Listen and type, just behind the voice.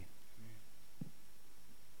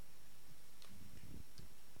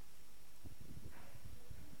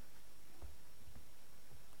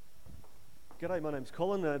G'day, my name's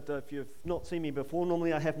Colin. If you've not seen me before,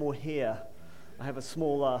 normally I have more hair. I have a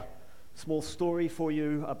small story for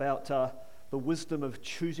you about the wisdom of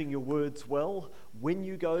choosing your words well. When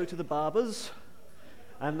you go to the barbers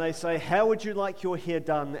and they say, how would you like your hair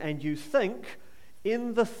done? And you think,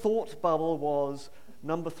 in the thought bubble was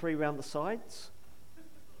number 3 round the sides.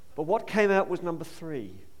 But what came out was number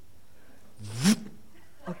 3.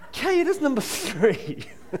 Okay, it is number 3.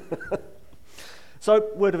 So,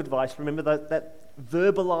 word of advice, remember that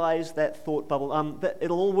verbalize that thought bubble.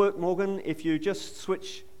 It'll all work, Morgan, if you just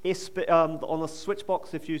switch on the switch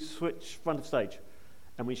box, if you switch front of stage.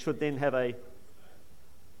 And we should then have a...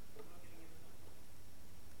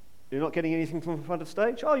 You're not getting anything from front of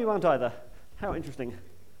stage? Oh, you aren't either. How interesting.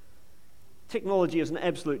 Technology is an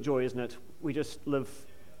absolute joy, isn't it? We just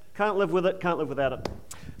can't live with it, can't live without it.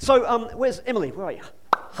 So, where's Emily? Where are you?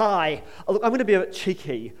 Hi. Look, I'm going to be a bit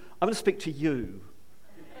cheeky. I'm going to speak to you.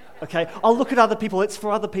 Okay, I'll look at other people, it's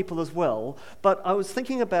for other people as well, but I was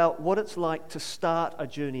thinking about what it's like to start a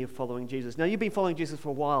journey of following Jesus. Now, you've been following Jesus for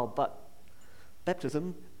a while, but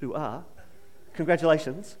baptism,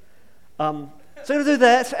 congratulations. So I'm going to do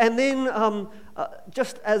that, and then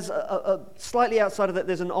just as slightly outside of that,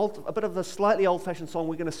 there's a bit of a slightly old-fashioned song.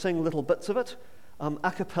 We're going to sing little bits of it,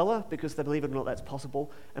 a cappella, because they believe it or not, that's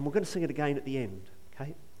possible, and we're going to sing it again at the end,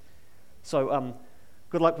 okay? So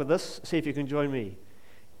good luck with this. See if you can join me.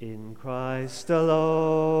 In Christ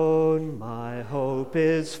alone my hope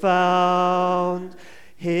is found.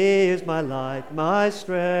 He is my light, my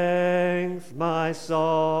strength, my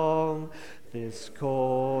song. This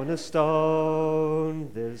cornerstone,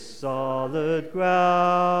 this solid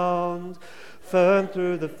ground, firm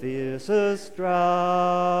through the fiercest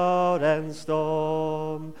drought and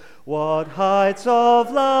storm. What heights of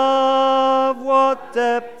love, what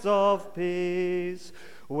depths of peace,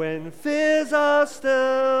 when fears are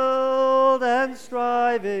stilled and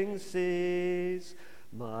striving cease,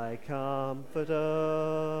 my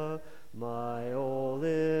comforter, my all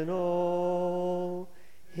in all,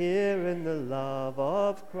 here in the love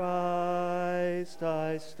of Christ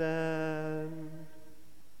I stand.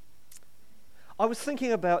 I was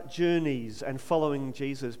thinking about journeys and following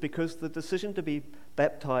Jesus because the decision to be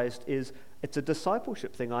baptized it's a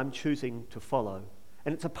discipleship thing I'm choosing to follow.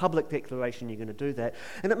 And it's a public declaration you're going to do that.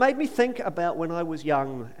 And it made me think about when I was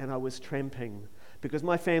young and I was tramping, because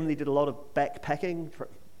my family did a lot of backpacking.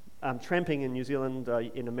 Tramping in New Zealand,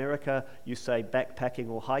 in America, you say backpacking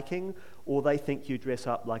or hiking, or they think you dress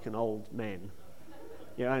up like an old man.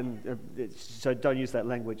 So don't use that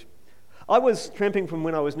language. I was tramping from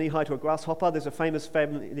when I was knee-high to a grasshopper. There's a famous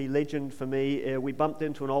family legend for me. We bumped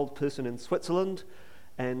into an old person in Switzerland,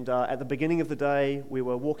 and at the beginning of the day, we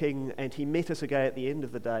were walking, and he met us again at the end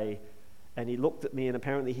of the day, and he looked at me, and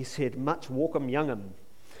apparently he said, "Much walkum young'un,"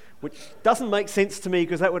 which doesn't make sense to me,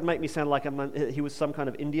 because that would make me sound like he was some kind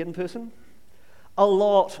of Indian person. A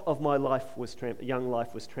lot of my young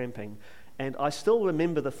life was tramping, and I still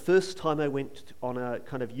remember the first time I went on a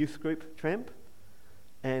kind of youth group tramp,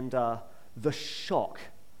 and the shock.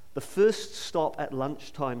 The first stop at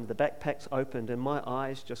lunchtime, the backpacks opened and my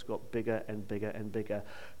eyes just got bigger and bigger and bigger.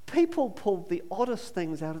 People pulled the oddest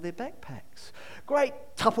things out of their backpacks. Great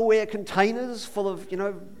Tupperware containers full of,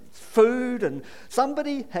 food, and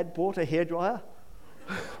somebody had bought a hairdryer.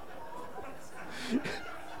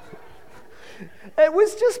 It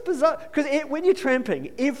was just bizarre, because when you're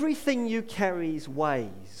tramping, everything you carry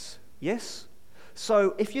weighs, yes?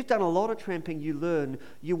 So if you've done a lot of tramping, you learn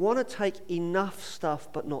you want to take enough stuff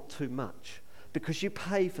but not too much, because you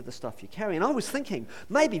pay for the stuff you carry. And I was thinking,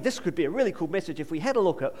 maybe this could be a really cool message if we had a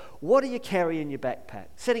look at what do you carry in your backpack?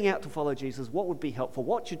 Setting out to follow Jesus, what would be helpful?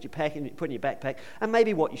 What should you put in your backpack? And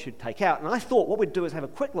maybe what you should take out. And I thought what we'd do is have a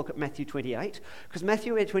quick look at Matthew 28, because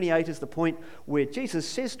Matthew 28 is the point where Jesus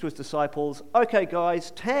says to his disciples, okay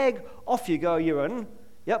guys, tag, off you go, you're in.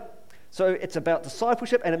 Yep. So it's about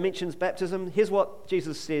discipleship, and it mentions baptism. Here's what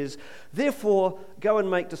Jesus says: therefore, go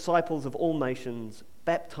and make disciples of all nations,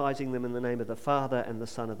 baptizing them in the name of the Father and the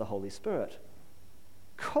Son and the Holy Spirit.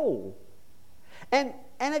 Cool. And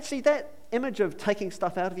actually that image of taking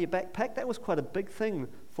stuff out of your backpack, that was quite a big thing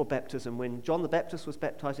for baptism. When John the Baptist was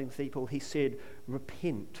baptizing people, he said,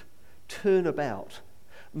 repent, turn about,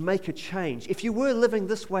 make a change. If you were living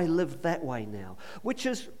this way, live that way now. Which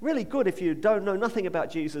is really good if you don't know nothing about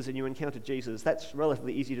Jesus and you encountered Jesus. That's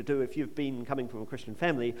relatively easy to do if you've been coming from a Christian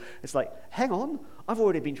family. It's like, hang on, I've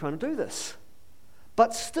already been trying to do this.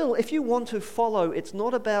 But still, if you want to follow, it's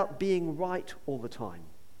not about being right all the time.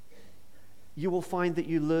 You will find that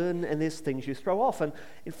you learn and there's things you throw off. And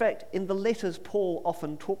in fact, in the letters, Paul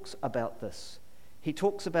often talks about this. He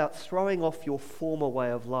talks about throwing off your former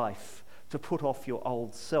way of life, to put off your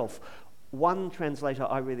old self. One translator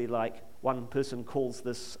I really like, one person calls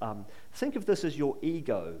this, think of this as your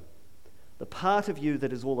ego, the part of you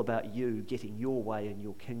that is all about you getting your way in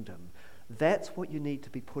your kingdom. That's what you need to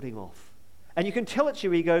be putting off. And you can tell it's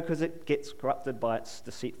your ego because it gets corrupted by its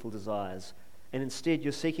deceitful desires. And instead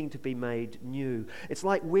you're seeking to be made new. It's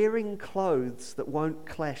like wearing clothes that won't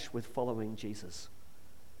clash with following Jesus.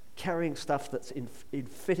 Carrying stuff that's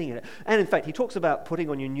fitting in it. And in fact, he talks about putting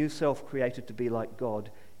on your new self created to be like God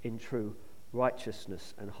in true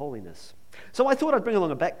righteousness and holiness. So I thought I'd bring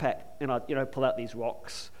along a backpack and I'd pull out these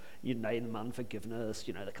rocks, name them unforgiveness,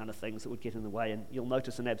 the kind of things that would get in the way. And you'll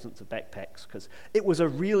notice an absence of backpacks because it was a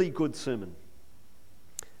really good sermon.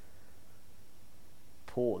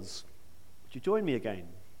 Pause. Would you join me again?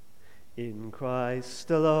 In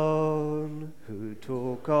Christ alone, who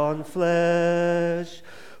took on flesh,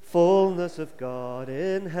 fullness of God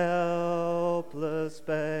in helpless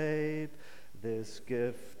babe, this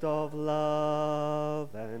gift of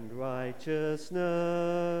love and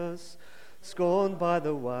righteousness, scorned by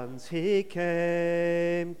the ones he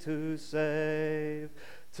came to save,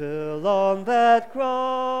 till on that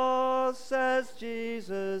cross as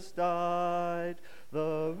Jesus died,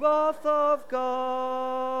 the wrath of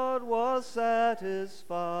God was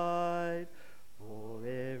satisfied, for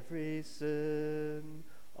every sin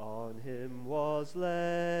on him was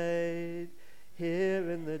laid. Here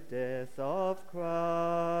in the death of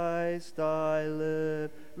Christ I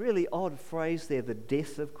live. Really odd phrase there, the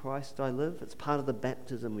death of Christ I live. It's part of the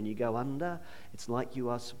baptism when you go under. It's like you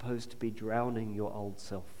are supposed to be drowning your old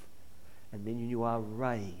self. And then you are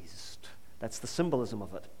raised. That's the symbolism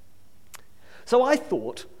of it. So I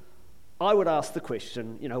thought I would ask the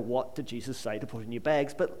question, what did Jesus say to put in your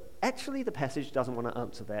bags? But actually the passage doesn't want to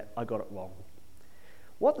answer that. I got it wrong.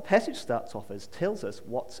 What the passage starts off as tells us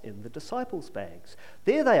what's in the disciples' bags.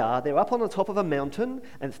 There they are. They're up on the top of a mountain,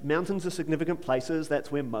 and mountains are significant places.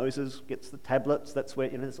 That's where Moses gets the tablets. That's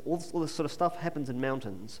where all this sort of stuff happens in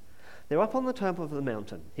mountains. They're up on the top of the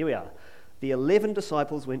mountain. Here we are. The 11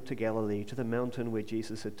 disciples went to Galilee, to the mountain where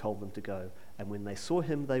Jesus had told them to go. And when they saw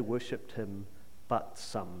him, they worshipped him, but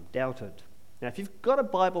some doubted. Now, if you've got a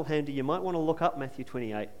Bible handy, you might want to look up Matthew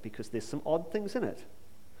 28, because there's some odd things in it.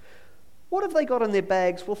 What have they got in their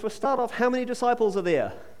bags? Well, for a start off, how many disciples are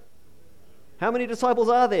there? How many disciples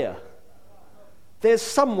are there? There's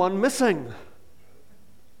someone missing.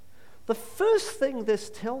 The first thing this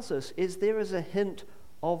tells us is there is a hint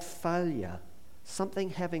of failure,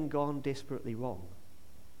 something having gone desperately wrong.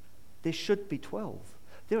 There should be 12.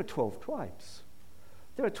 There are 12 tribes.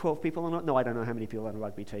 There are 12 people on... No, I don't know how many people on a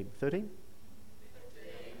rugby team. 13?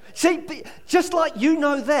 See, just like you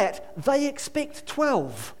know that, they expect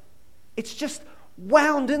 12. It's just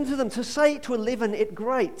wound into them. To say to 11, it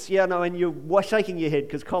grates. Yeah, no, and you're shaking your head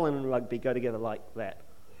because Colin and rugby go together like that.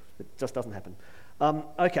 It just doesn't happen.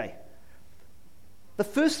 Okay. The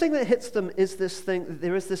first thing that hits them is this thing.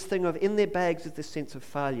 There is this thing of, in their bags is this sense of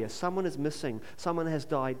failure. Someone is missing. Someone has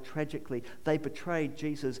died tragically. They betrayed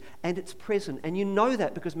Jesus, and it's present. And you know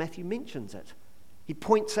that because Matthew mentions it. He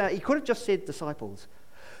points out, he could have just said disciples.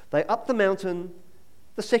 They up the mountain.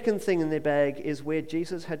 The second thing in their bag is where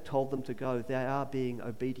Jesus had told them to go. They are being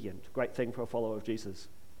obedient. Great thing for a follower of Jesus.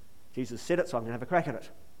 Jesus said it, so I'm going to have a crack at it.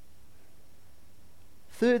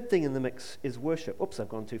 Third thing in the mix is worship. Oops, I've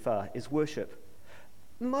gone too far. Is worship.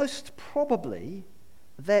 Most probably,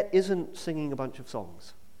 that isn't singing a bunch of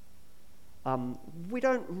songs. We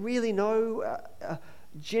don't really know.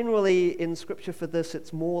 Generally, in Scripture for this,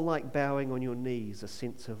 it's more like bowing on your knees, a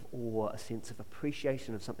sense of awe, a sense of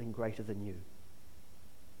appreciation of something greater than you.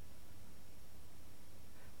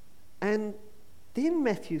 And then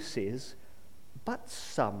Matthew says, but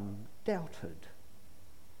some doubted,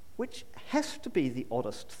 which has to be the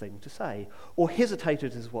oddest thing to say, or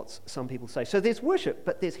hesitated is what some people say. So there's worship,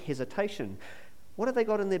 but there's hesitation. What have they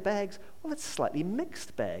got in their bags? Well, it's a slightly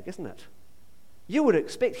mixed bag, isn't it? You would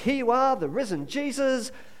expect, here you are, the risen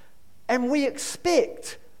Jesus, and we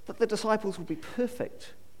expect that the disciples will be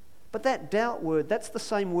perfect. But that doubt word, that's the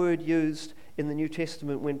same word used in the New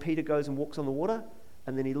Testament when Peter goes and walks on the water,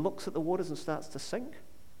 and then he looks at the waters and starts to sink.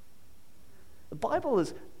 The Bible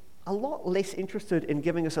is a lot less interested in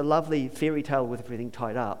giving us a lovely fairy tale with everything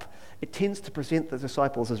tied up. It tends to present the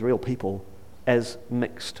disciples as real people, as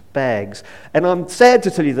mixed bags. And I'm sad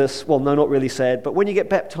to tell you this, well, no, not really sad, but when you get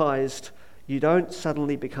baptized, you don't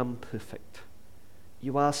suddenly become perfect.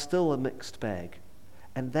 You are still a mixed bag.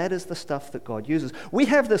 And that is the stuff that God uses. We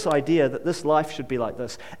have this idea that this life should be like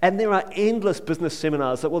this. And there are endless business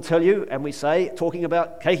seminars that will tell you, and we say, talking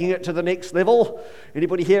about taking it to the next level.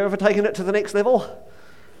 Anybody here ever taken it to the next level?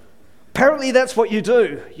 Apparently that's what you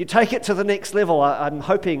do. You take it to the next level. I'm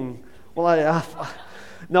hoping, no,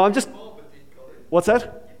 I'm just, what's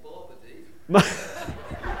that?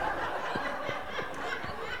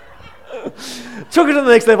 Took it to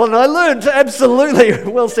the next level, and I learned, absolutely,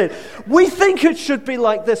 well said. We think it should be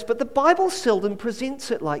like this, but the Bible seldom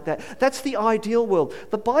presents it like that. That's the ideal world.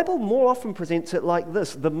 The Bible more often presents it like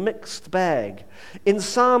this, the mixed bag. In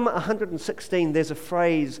Psalm 116, there's a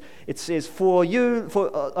phrase, it says, For you,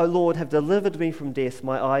 O Lord, have delivered me from death,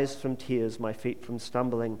 my eyes from tears, my feet from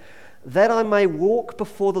stumbling, that I may walk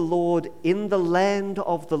before the Lord in the land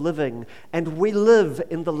of the living, and we live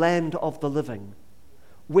in the land of the living.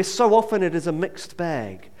 Where so often it is a mixed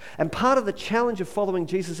bag. And part of the challenge of following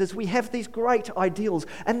Jesus is we have these great ideals,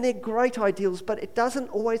 and they're great ideals, but it doesn't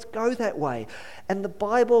always go that way. And the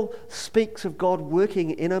Bible speaks of God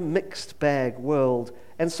working in a mixed bag world,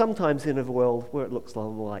 and sometimes in a world where it looks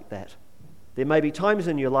more like that. There may be times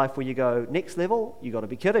in your life where you go, next level, you got to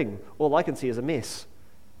be kidding. All I can see is a mess.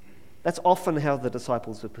 That's often how the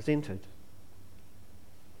disciples are presented.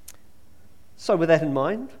 So with that in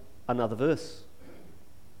mind, another verse.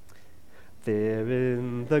 There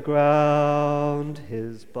in the ground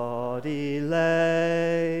his body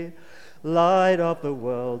lay, light of the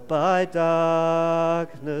world by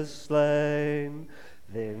darkness slain,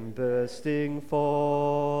 then bursting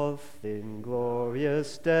forth in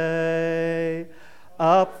glorious day,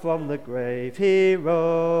 up from the grave he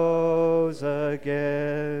rose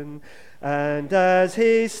again, and as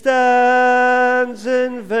he stands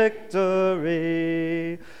in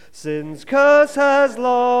victory, sin's curse has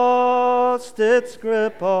lost its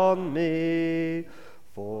grip on me,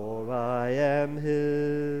 for I am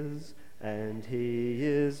his, and he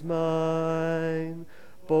is mine,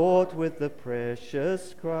 bought with the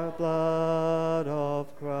precious blood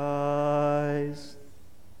of Christ.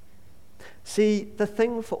 See, the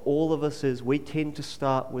thing for all of us is we tend to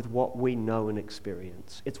start with what we know and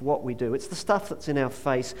experience. It's what we do. It's the stuff that's in our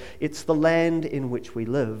face. It's the land in which we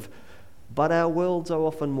live. But our worlds are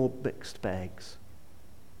often more mixed bags.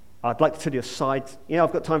 I'd like to tell you a side,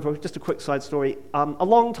 I've got time for just a quick side story. A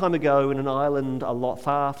long time ago in an island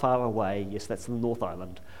far, far away, yes, that's the North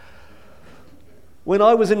Island. When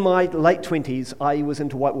I was in my late 20s, I was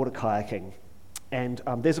into whitewater kayaking. And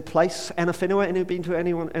there's a place, Anawhenua. Anyone been to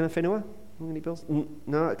Anawhenua? Any bells?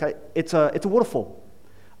 No? Okay. It's a waterfall.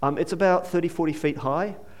 It's about 30, 40 feet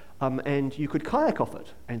high, and you could kayak off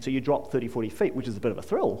it. And so you drop 30, 40 feet, which is a bit of a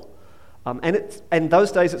thrill. And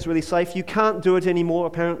those days it's really safe. You can't do it anymore.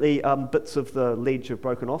 Apparently bits of the ledge have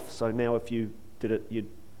broken off, so now if you did it, you'd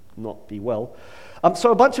not be well.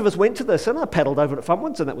 So a bunch of us went to this, and I paddled over it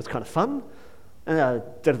frontwards, and that was kind of fun. And I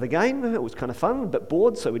did it again. It was kind of fun, a bit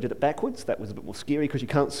bored, so we did it backwards. That was a bit more scary because you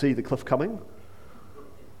can't see the cliff coming.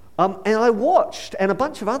 And I watched, and a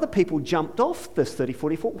bunch of other people jumped off this 30,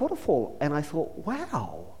 40-foot waterfall, and I thought,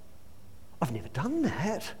 wow, I've never done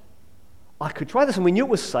that. I could try this, and we knew it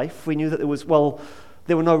was safe. We knew that there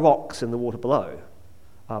were no rocks in the water below.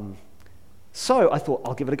 So I thought,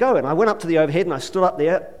 I'll give it a go. And I went up to the overhead, and I stood up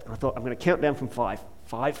there, and I thought, I'm going to count down from 5.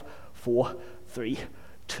 5, 4, 3,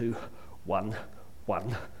 2, 1,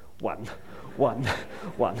 1, 1, 1,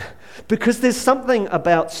 1. Because there's something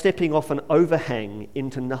about stepping off an overhang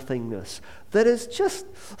into nothingness that is just,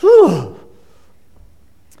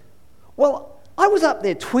 well, I was up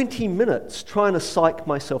there 20 minutes trying to psych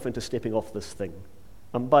myself into stepping off this thing.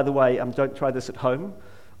 By the way, don't try this at home,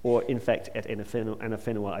 or in fact at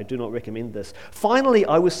Anawhenua. I do not recommend this. Finally,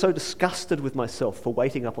 I was so disgusted with myself for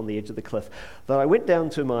waiting up on the edge of the cliff that I went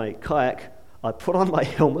down to my kayak, I put on my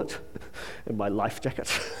helmet and my life jacket,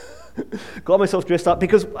 got myself dressed up,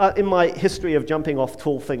 because in my history of jumping off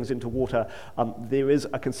tall things into water, there is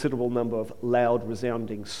a considerable number of loud,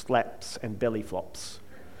 resounding slaps and belly flops.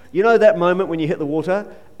 You know that moment when you hit the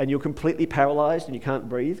water and you're completely paralyzed and you can't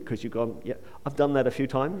breathe because you've gone, yeah, I've done that a few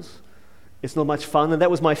times. It's not much fun, and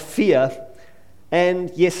that was my fear.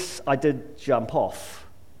 And yes, I did jump off.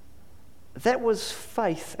 That was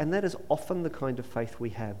faith, and that is often the kind of faith we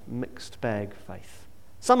have, mixed bag faith.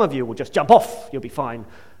 Some of you will just jump off, you'll be fine,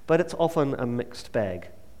 but it's often a mixed bag.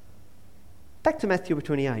 Back to Matthew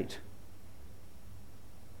 28.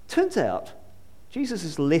 Turns out, Jesus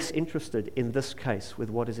is less interested in this case with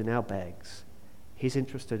what is in our bags. He's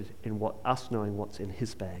interested in us knowing what's in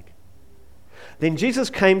his bag. Then Jesus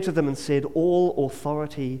came to them and said, all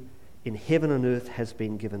authority in heaven and earth has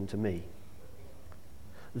been given to me.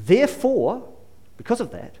 Therefore, because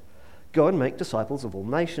of that, go and make disciples of all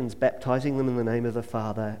nations, baptizing them in the name of the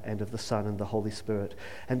Father and of the Son and the Holy Spirit,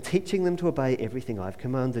 and teaching them to obey everything I've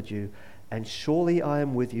commanded you. And surely I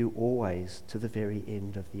am with you always to the very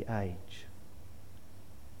end of the age.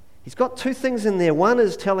 He's got two things in there. One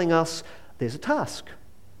is telling us there's a task.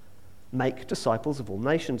 Make disciples of all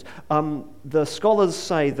nations. The scholars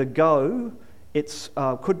say the go,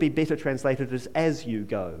 could be better translated as you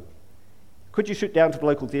go. Could you shoot down to the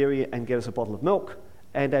local dairy and get us a bottle of milk?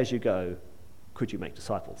 And as you go, could you make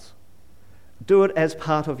disciples? Do it as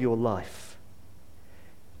part of your life.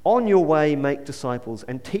 On your way, make disciples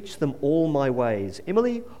and teach them all my ways.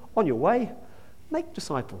 Emily, on your way, make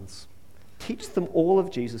disciples. Teach them all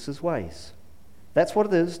of Jesus' ways. That's what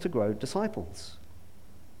it is to grow disciples.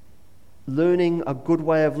 Learning a good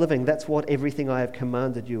way of living, that's what everything I have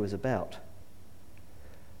commanded you is about.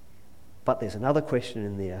 But there's another question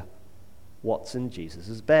in there. What's in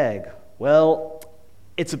Jesus' bag? Well,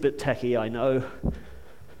 it's a bit tacky, I know.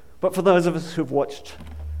 But for those of us who've watched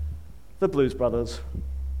the Blues Brothers,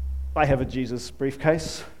 I have a Jesus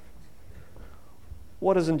briefcase.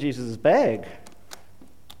 What is in Jesus' bag?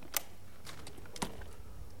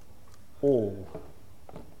 All.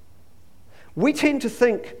 We tend to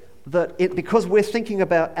think that because we're thinking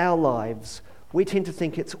about our lives, we tend to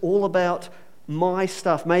think it's all about my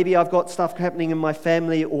stuff. Maybe I've got stuff happening in my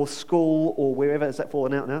family or school or wherever. Is that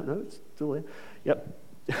fallen out now? No, it's still there. Yep.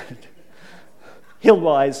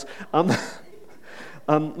 Hill-wise.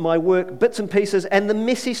 My work, bits and pieces, and the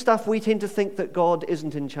messy stuff, we tend to think that God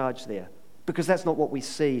isn't in charge there because that's not what we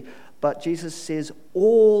see. But Jesus says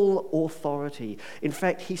all authority. In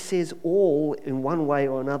fact, he says all in one way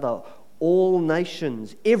or another. All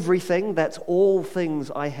nations, everything, that's all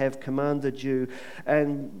things I have commanded you,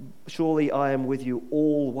 and surely I am with you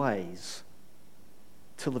always,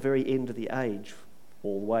 till the very end of the age.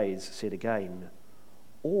 Always, said again.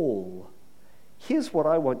 All. Here's what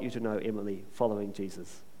I want you to know, Emily, following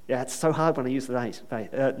Jesus. Yeah, it's so hard when I use the name,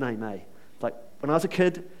 eh? Like, when I was a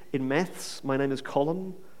kid in maths, my name is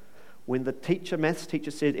Colin. When the maths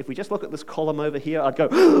teacher said, if we just look at this column over here, I'd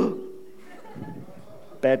go,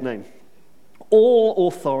 bad name. All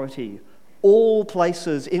authority, all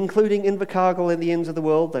places, including Invercargill and the ends of the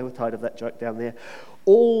world, they were tired of that joke down there,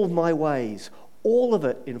 all my ways, all of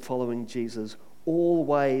it in following Jesus, all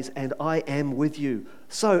ways, and I am with you.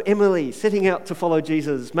 So, Emily, setting out to follow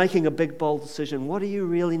Jesus, making a big, bold decision, what do you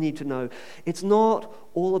really need to know? It's not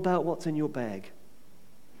all about what's in your bag.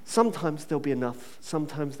 Sometimes there'll be enough,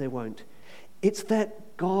 sometimes there won't. It's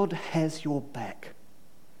that God has your back,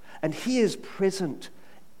 and he is present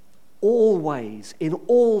always, in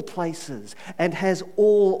all places, and has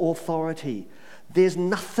all authority. There's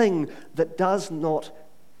nothing that does not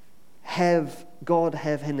have God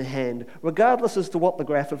have in hand, regardless as to what the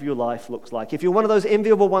graph of your life looks like. If you're one of those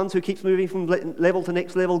enviable ones who keeps moving from level to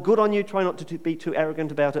next level, good on you. Try not to be too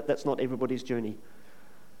arrogant about it. That's not everybody's journey.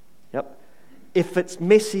 Yep. If it's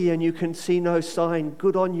messy and you can see no sign,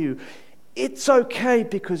 good on you. It's okay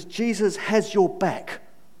because Jesus has your back.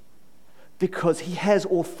 Because he has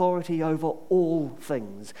authority over all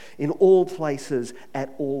things, in all places,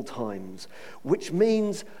 at all times. Which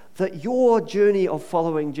means that your journey of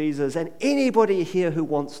following Jesus, and anybody here who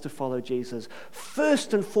wants to follow Jesus,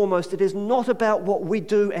 first and foremost, it is not about what we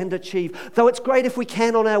do and achieve, though it's great if we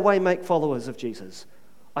can on our way make followers of Jesus.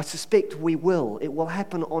 I suspect we will. It will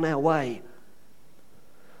happen on our way.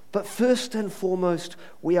 But first and foremost,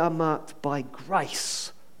 we are marked by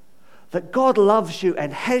grace. That God loves you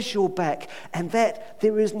and has your back, and that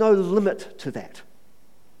there is no limit to that.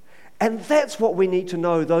 And that's what we need to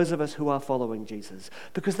know, those of us who are following Jesus,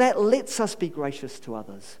 because that lets us be gracious to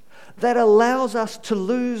others. That allows us to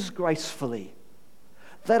lose gracefully.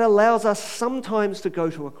 That allows us sometimes to go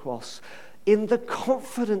to a cross in the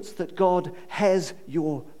confidence that God has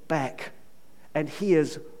your back, and he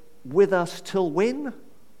is with us till when?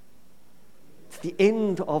 To the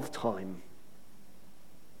end of time.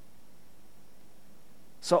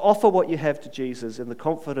 So offer what you have to Jesus in the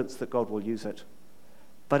confidence that God will use it.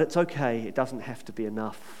 But it's okay, it doesn't have to be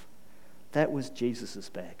enough. That was Jesus'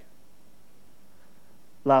 bag.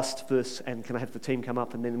 Last verse, and can I have the team come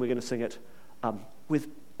up, and then we're going to sing it with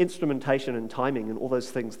instrumentation and timing and all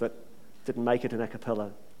those things that didn't make it in a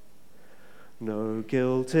cappella. No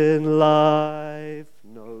guilt in life,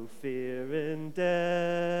 no fear in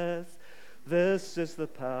death. This is the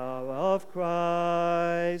power of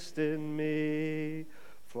Christ in me.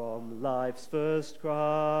 From life's first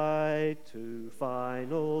cry to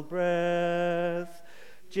final breath,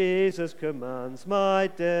 Jesus commands my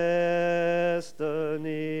destiny.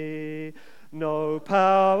 No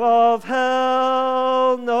power of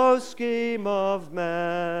hell, no scheme of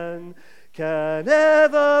man can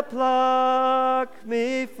ever pluck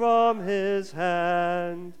me from his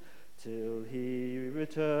hand till he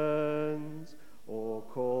returns or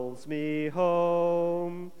calls me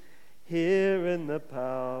home. Here in the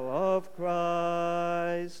power of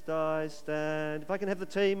Christ I stand. If I can have the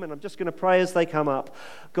team, and I'm just going to pray as they come up.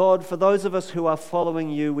 God, for those of us who are following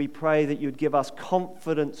you, we pray that you'd give us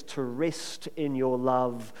confidence to rest in your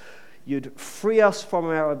love. You'd free us from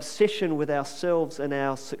our obsession with ourselves and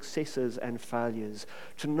our successes and failures,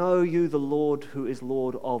 to know you, the Lord who is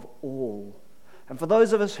Lord of all. And for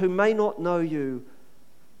those of us who may not know you,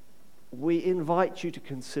 we invite you to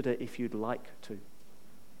consider if you'd like to.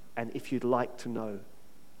 And if you'd like to know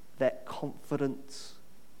that confidence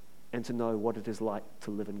and to know what it is like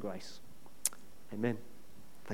to live in grace. Amen.